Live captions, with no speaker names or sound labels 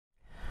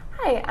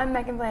Hi, I'm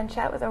Megan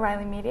Blanchett with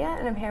O'Reilly Media,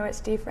 and I'm here with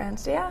Steve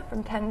Francia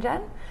from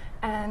 10gen,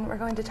 and we're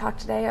going to talk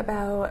today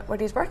about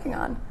what he's working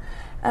on.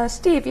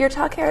 Steve, your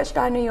talk here at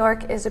Straw New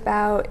York is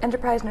about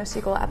enterprise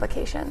NoSQL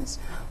applications.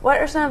 What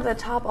are some of the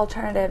top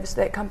alternatives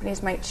that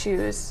companies might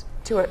choose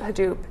to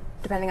Hadoop,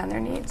 depending on their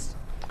needs?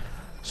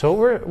 So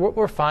what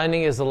we're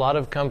finding is a lot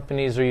of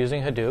companies are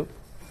using Hadoop,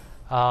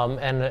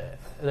 and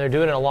they're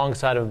doing it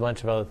alongside of a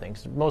bunch of other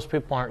things. Most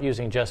people aren't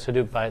using just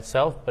Hadoop by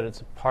itself, but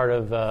it's part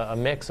of a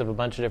mix of a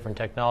bunch of different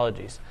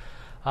technologies.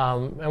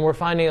 And we're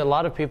finding a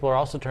lot of people are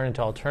also turning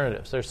to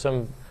alternatives. There's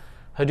some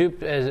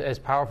Hadoop, as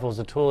powerful as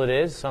a tool it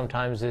is,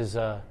 sometimes is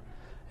a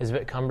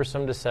bit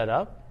cumbersome to set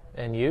up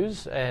and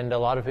use, and a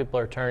lot of people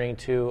are turning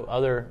to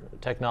other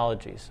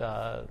technologies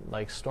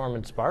like Storm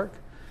and Spark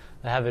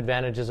that have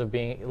advantages of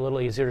being a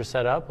little easier to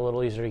set up, a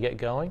little easier to get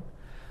going.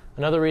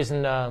 Another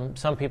reason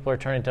some people are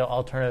turning to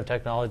alternative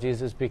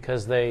technologies is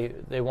because they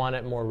want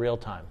it more real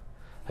time.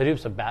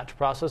 Hadoop's a batch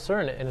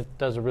processor, and it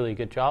does a really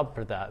good job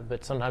for that,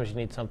 but sometimes you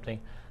need something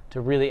to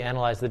really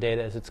analyze the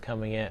data as it's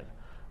coming in,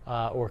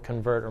 or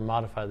convert or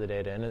modify the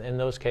data. And in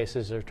those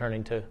cases, they're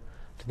turning to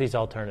these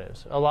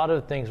alternatives. A lot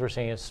of the things we're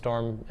seeing is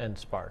Storm and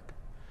Spark.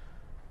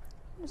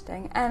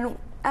 Interesting. And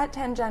at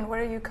 10gen, what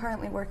are you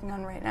currently working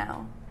on right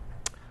now?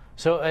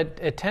 So at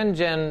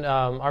 10gen,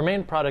 our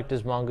main product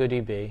is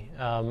MongoDB,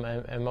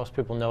 and most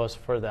people know us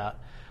for that.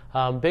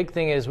 Big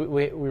thing is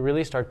we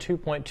released our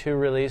 2.2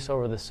 release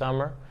over the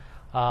summer.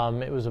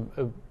 It was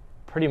a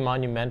pretty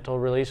monumental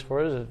release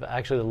for us. It's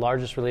actually the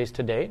largest release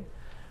to date.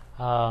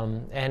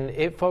 And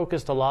it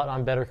focused a lot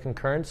on better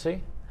concurrency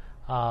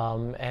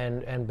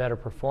and better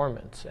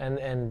performance.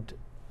 And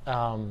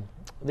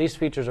these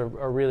features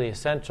are really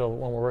essential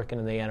when we're working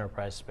in the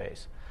enterprise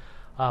space.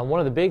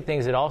 One of the big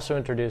things it also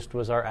introduced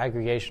was our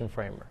aggregation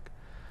framework.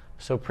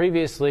 So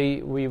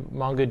previously,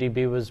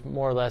 MongoDB was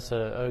more or less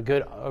a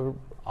good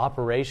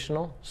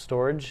operational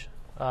storage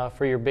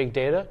for your big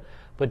data,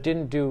 but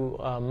didn't do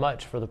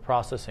much for the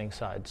processing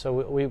side. So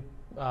we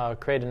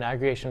created an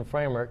aggregation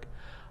framework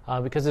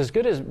because as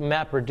good as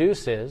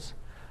MapReduce is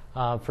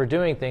for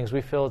doing things,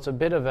 we feel it's a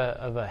bit of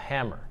a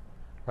hammer,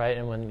 right?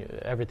 And when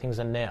everything's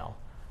a nail.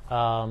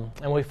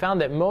 And we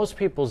found that most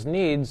people's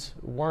needs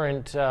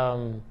weren't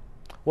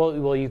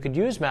well, you could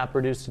use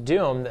MapReduce to do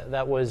them.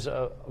 That was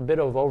a bit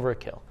of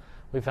overkill.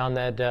 We found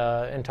that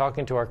in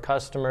talking to our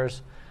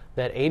customers,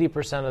 that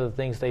 80% of the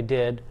things they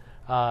did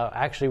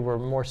actually were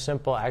more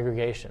simple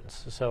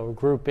aggregations. So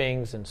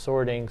groupings and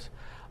sortings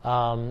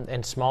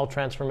and small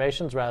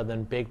transformations rather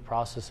than big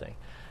processing.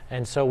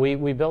 And so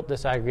we built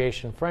this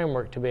aggregation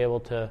framework to be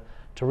able to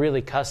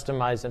really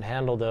customize and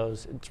handle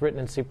those. It's written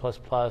in C++.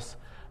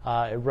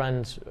 It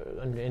runs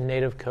in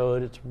native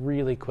code. It's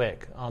really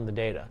quick on the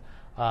data.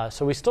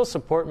 So we still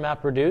support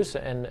MapReduce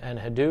and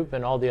Hadoop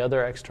and all the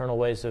other external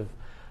ways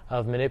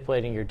of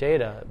manipulating your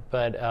data,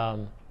 but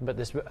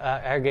this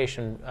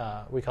aggregation,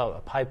 we call it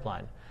a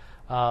pipeline,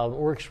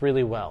 works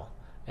really well,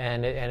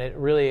 and it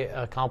really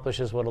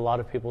accomplishes what a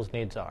lot of people's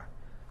needs are.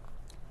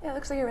 Yeah, it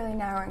looks like you're really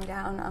narrowing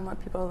down on what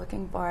people are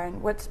looking for,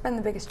 and what's been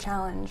the biggest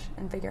challenge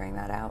in figuring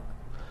that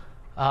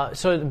out?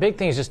 So the big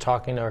thing is just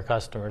talking to our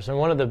customers, and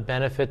one of the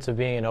benefits of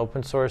being an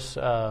open source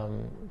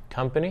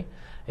company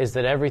is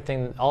that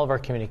everything, all of our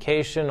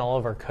communication, all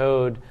of our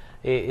code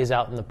is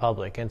out in the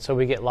public. And so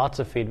we get lots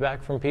of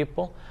feedback from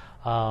people.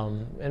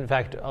 In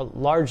fact,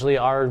 largely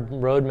our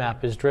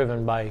roadmap is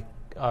driven by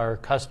our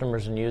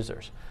customers and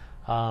users.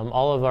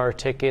 All of our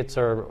tickets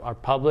are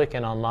public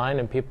and online,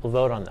 and people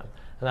vote on them.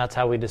 And that's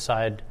how we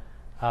decide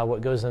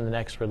what goes in the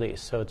next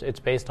release. So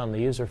it's based on the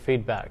user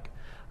feedback,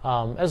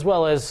 as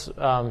well as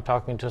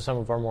talking to some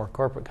of our more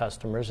corporate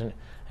customers and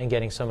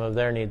getting some of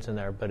their needs in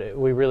there. But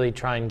we really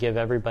try and give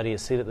everybody a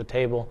seat at the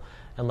table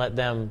and let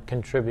them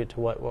contribute to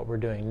what we're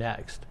doing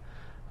next.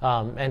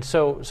 And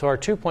so our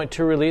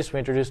 2.2 release, we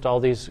introduced all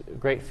these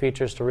great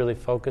features to really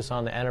focus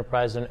on the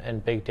enterprise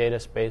and big data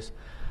space.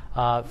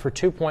 For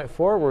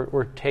 2.4,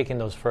 we're taking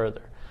those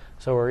further.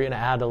 So we're going to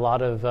add a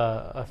lot of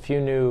a few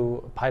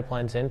new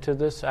pipelines into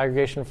this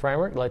aggregation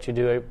framework, let you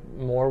do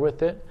more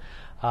with it.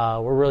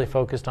 We're really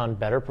focused on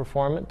better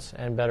performance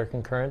and better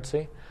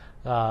concurrency.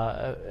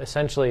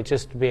 Essentially,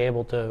 just to be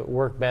able to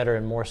work better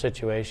in more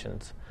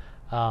situations.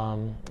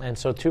 And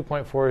so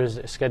 2.4 is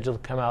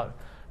scheduled to come out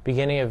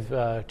beginning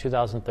of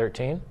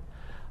 2013,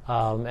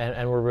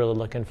 and we're really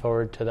looking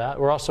forward to that.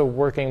 We're also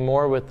working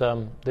more with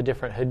the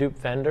different Hadoop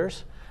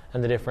vendors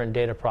and the different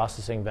data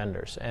processing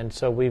vendors. And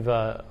so we've,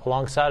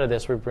 alongside of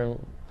this, we've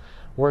been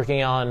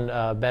working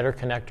on better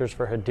connectors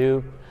for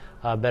Hadoop,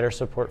 better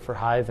support for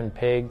Hive and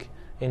Pig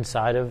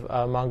inside of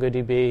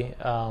MongoDB.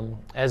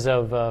 As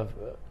of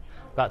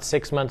about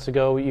 6 months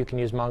ago, you can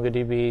use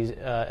MongoDB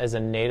as a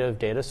native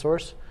data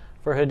source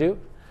for Hadoop,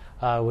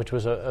 which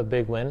was a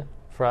big win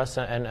for us,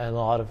 and a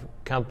lot of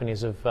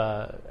companies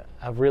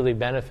have really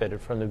benefited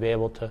from to be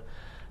able to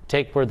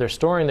take where they're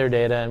storing their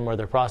data and where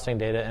they're processing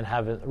data and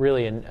have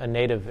really a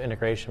native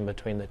integration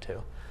between the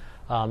two.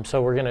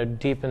 So we're going to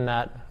deepen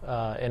that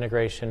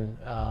integration,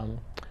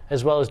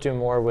 as well as do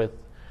more with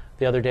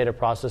the other data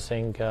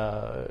processing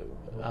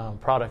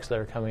products that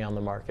are coming on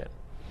the market.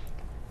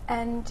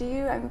 And do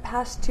you,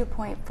 past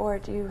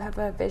 2.4, do you have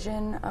a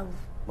vision of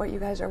what you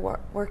guys are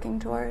working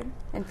toward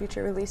in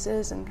future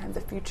releases and kind of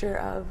the future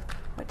of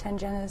what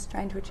 10gen is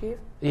trying to achieve?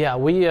 Yeah,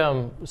 we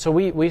see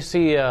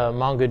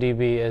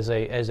MongoDB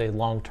as a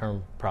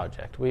long-term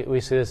project.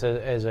 We see this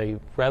as a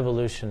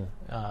revolution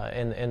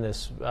in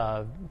this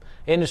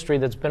industry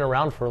that's been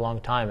around for a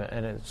long time,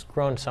 and it's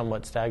grown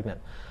somewhat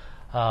stagnant.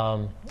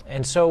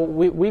 And so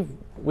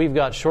we've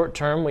got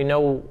short-term. We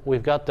know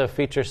we've got the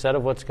feature set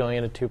of what's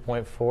going into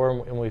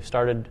 2.4, and we've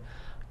started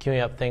queuing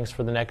up things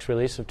for the next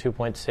release of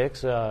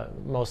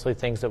 2.6, mostly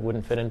things that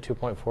wouldn't fit in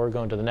 2.4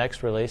 going to the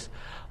next release.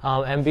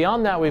 And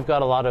beyond that, we've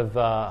got a lot of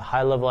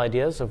high-level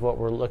ideas of what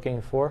we're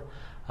looking for.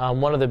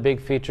 One of the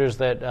big features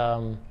that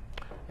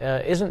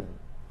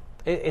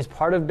is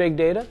part of big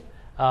data,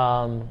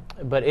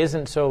 but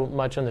isn't so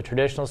much in the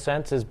traditional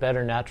sense, is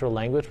better natural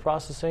language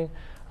processing,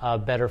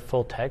 better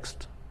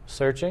full-text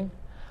searching,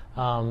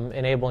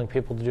 enabling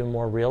people to do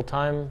more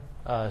real-time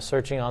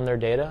searching on their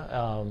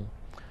data.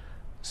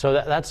 So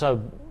that's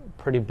a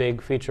pretty big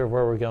feature of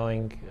where we're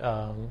going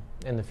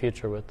in the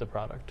future with the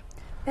product.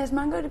 Is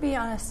MongoDB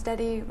on a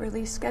steady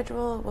release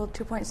schedule? Will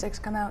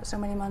 2.6 come out so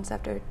many months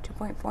after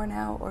 2.4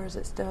 now, or is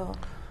it still?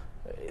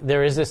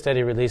 There is a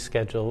steady release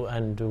schedule,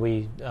 and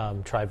we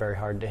try very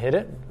hard to hit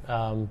it,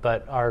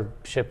 but our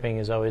shipping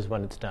is always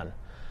when it's done.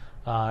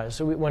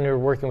 When you're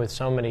working with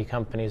so many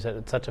companies,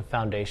 it's such a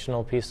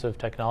foundational piece of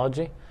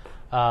technology,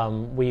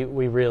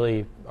 we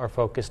really are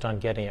focused on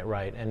getting it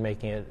right and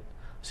making it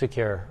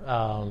secure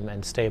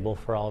and stable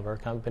for all of our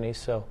companies.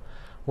 So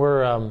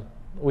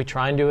we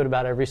try and do it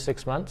about every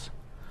 6 months,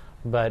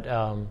 but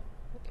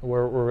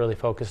we're really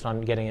focused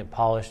on getting it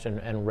polished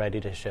and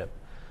ready to ship.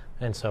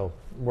 And so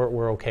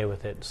we're okay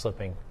with it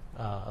slipping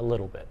a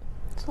little bit.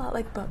 It's a lot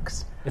like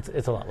books.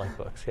 It's a lot like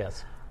books,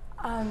 yes.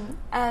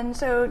 And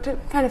so to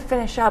kind of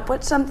finish up,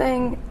 what's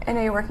something, I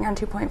know you're working on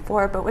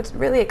 2.4, but what's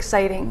really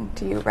exciting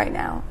to you right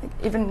now, like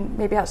even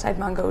maybe outside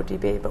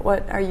MongoDB, but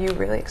what are you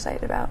really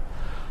excited about?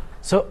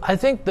 So I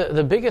think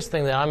the biggest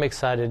thing that I'm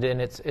excited in,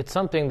 it's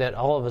something that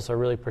all of us are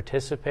really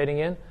participating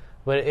in,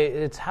 but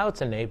it's how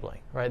it's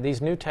enabling, right?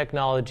 These new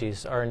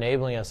technologies are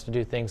enabling us to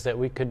do things that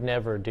we could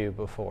never do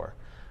before.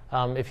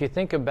 If you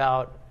think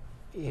about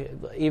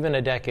even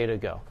a decade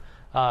ago,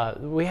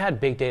 we had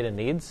big data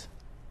needs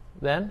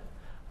then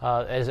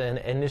as an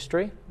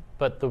industry,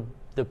 but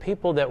the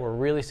people that were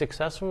really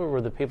successful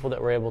were the people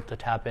that were able to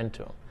tap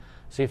into them.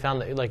 So you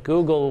found that like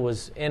Google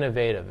was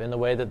innovative in the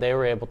way that they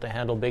were able to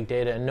handle big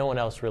data and no one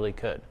else really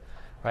could,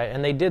 right?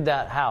 And they did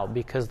that how?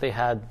 Because they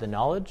had the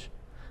knowledge,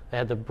 they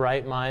had the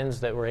bright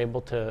minds that were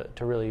able to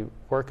really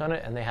work on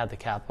it, and they had the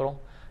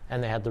capital,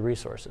 and they had the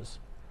resources.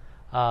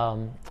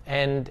 And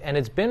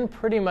it's been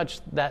pretty much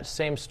that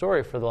same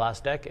story for the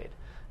last decade.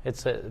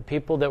 It's that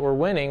people that were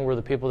winning were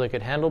the people that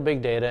could handle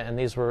big data, and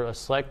these were a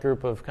select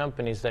group of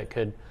companies that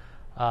could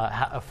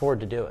afford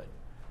to do it.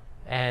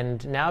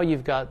 And now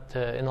you've got,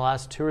 in the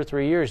last 2 or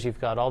 3 years, you've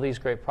got all these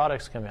great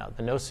products coming out.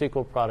 The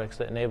NoSQL products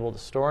that enable the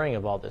storing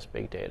of all this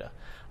big data.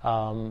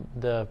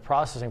 The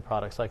processing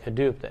products like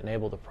Hadoop that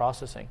enable the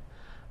processing.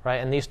 Right?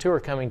 And these two are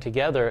coming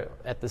together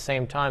at the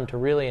same time to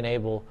really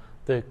enable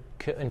the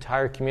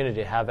entire community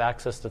to have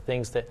access to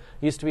things that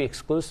used to be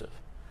exclusive.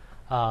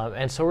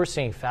 And so we're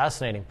seeing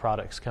fascinating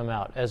products come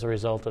out as a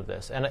result of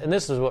this. And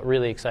this is what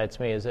really excites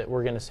me, is that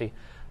we're going to see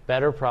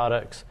better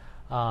products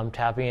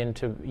tapping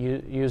into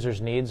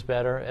users' needs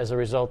better as a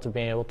result of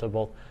being able to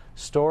both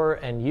store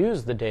and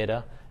use the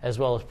data as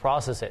well as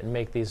process it and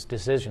make these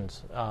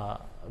decisions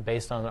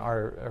based on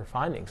our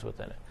findings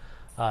within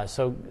it.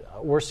 So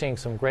we're seeing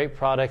some great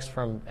products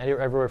from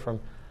everywhere from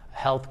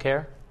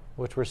healthcare,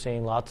 which we're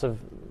seeing lots of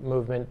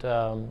movement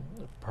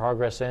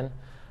progress in,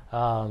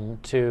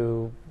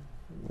 to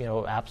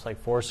apps like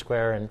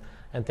Foursquare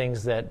and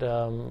things that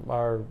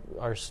are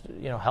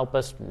help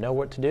us know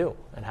what to do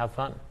and have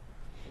fun.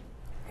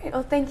 Great.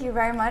 Well, thank you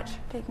very much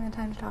for taking the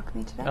time to talk with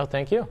me today. Oh,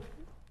 thank you.